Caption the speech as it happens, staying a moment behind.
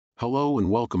Hello and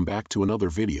welcome back to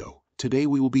another video. Today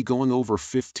we will be going over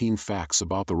 15 facts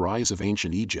about the rise of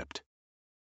ancient Egypt.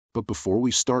 But before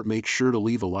we start, make sure to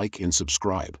leave a like and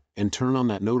subscribe, and turn on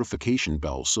that notification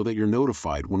bell so that you're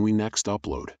notified when we next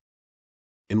upload.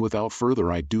 And without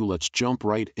further ado, let's jump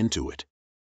right into it.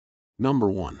 Number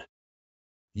 1.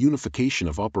 Unification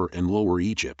of Upper and Lower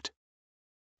Egypt.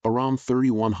 Around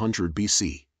 3100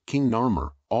 BC, King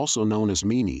Narmer, also known as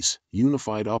Menes,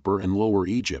 unified Upper and Lower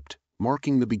Egypt,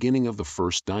 marking the beginning of the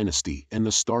First Dynasty and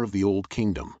the start of the Old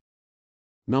Kingdom.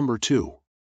 Number 2.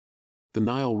 The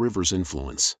Nile River's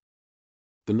influence.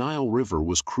 The Nile River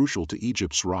was crucial to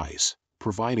Egypt's rise,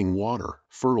 providing water,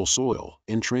 fertile soil,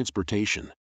 and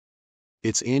transportation.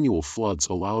 Its annual floods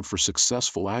allowed for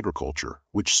successful agriculture,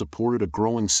 which supported a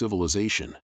growing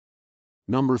civilization.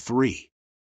 Number 3.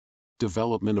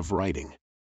 Development of writing.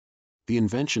 The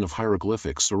invention of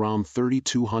hieroglyphics around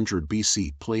 3200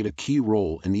 BC played a key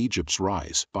role in Egypt's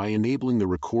rise by enabling the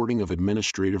recording of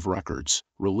administrative records,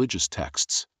 religious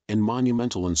texts, and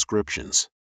monumental inscriptions.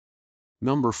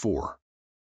 Number 4.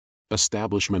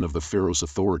 Establishment of the pharaoh's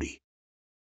authority.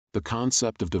 The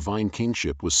concept of divine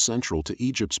kingship was central to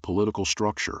Egypt's political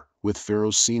structure, with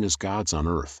pharaohs seen as gods on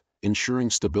earth, ensuring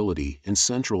stability and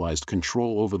centralized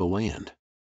control over the land.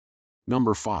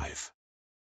 Number 5.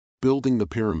 Building the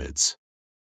pyramids.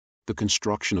 The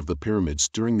construction of the pyramids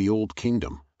during the Old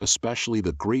Kingdom, especially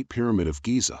the Great Pyramid of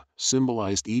Giza,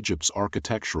 symbolized Egypt's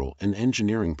architectural and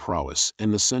engineering prowess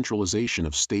and the centralization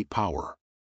of state power.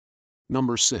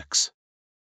 Number 6.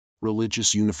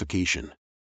 Religious unification.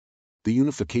 The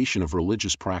unification of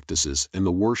religious practices and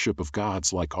the worship of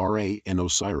gods like Ra and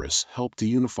Osiris helped to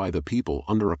unify the people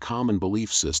under a common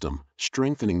belief system,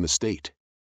 strengthening the state.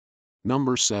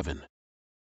 Number 7.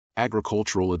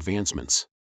 Agricultural advancements.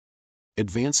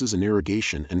 Advances in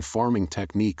irrigation and farming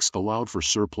techniques allowed for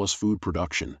surplus food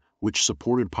production, which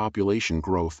supported population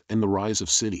growth and the rise of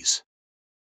cities.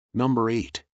 Number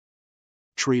 8.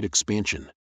 Trade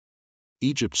expansion.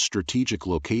 Egypt's strategic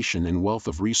location and wealth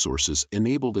of resources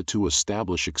enabled it to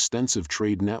establish extensive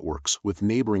trade networks with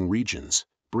neighboring regions,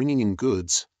 bringing in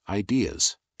goods,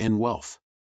 ideas, and wealth.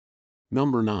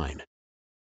 Number 9.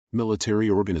 Military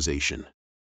organization.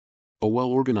 A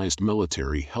well-organized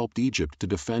military helped Egypt to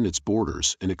defend its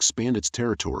borders and expand its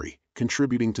territory,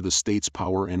 contributing to the state's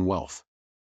power and wealth.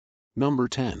 Number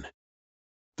 10.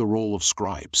 The role of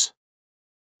scribes.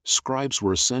 Scribes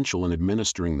were essential in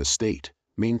administering the state,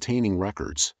 maintaining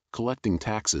records, collecting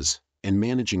taxes, and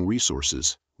managing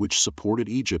resources, which supported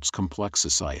Egypt's complex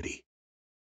society.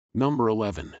 Number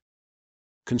 11.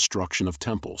 Construction of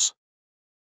temples.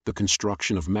 The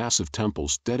construction of massive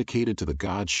temples dedicated to the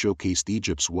gods showcased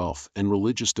Egypt's wealth and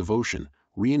religious devotion,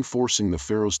 reinforcing the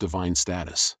pharaoh's divine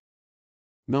status.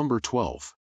 Number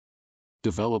 12.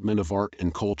 Development of art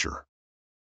and culture.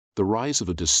 The rise of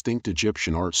a distinct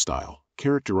Egyptian art style,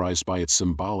 characterized by its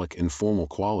symbolic and formal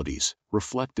qualities,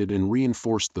 reflected and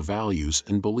reinforced the values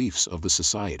and beliefs of the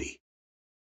society.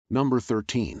 Number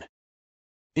 13.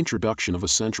 Introduction of a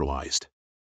centralized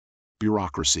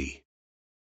bureaucracy.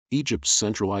 Egypt's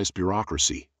centralized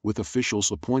bureaucracy, with officials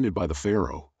appointed by the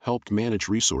pharaoh, helped manage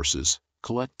resources,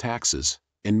 collect taxes,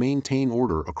 and maintain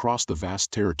order across the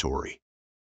vast territory.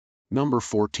 Number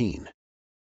 14.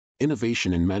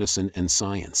 Innovation in medicine and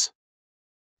science.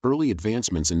 Early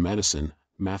advancements in medicine,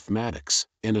 mathematics,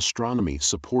 and astronomy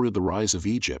supported the rise of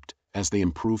Egypt, as they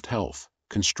improved health,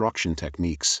 construction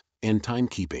techniques, and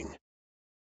timekeeping.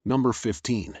 Number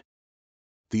 15.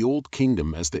 The Old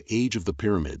Kingdom as the Age of the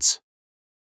Pyramids.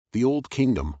 The Old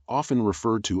Kingdom, often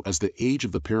referred to as the Age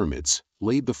of the Pyramids,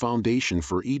 laid the foundation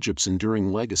for Egypt's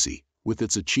enduring legacy, with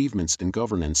its achievements in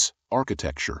governance,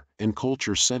 architecture, and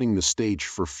culture setting the stage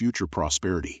for future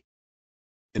prosperity.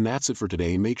 And that's it for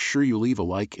today. Make sure you leave a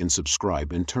like and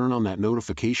subscribe and turn on that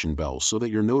notification bell so that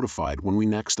you're notified when we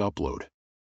next upload.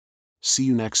 See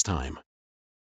you next time.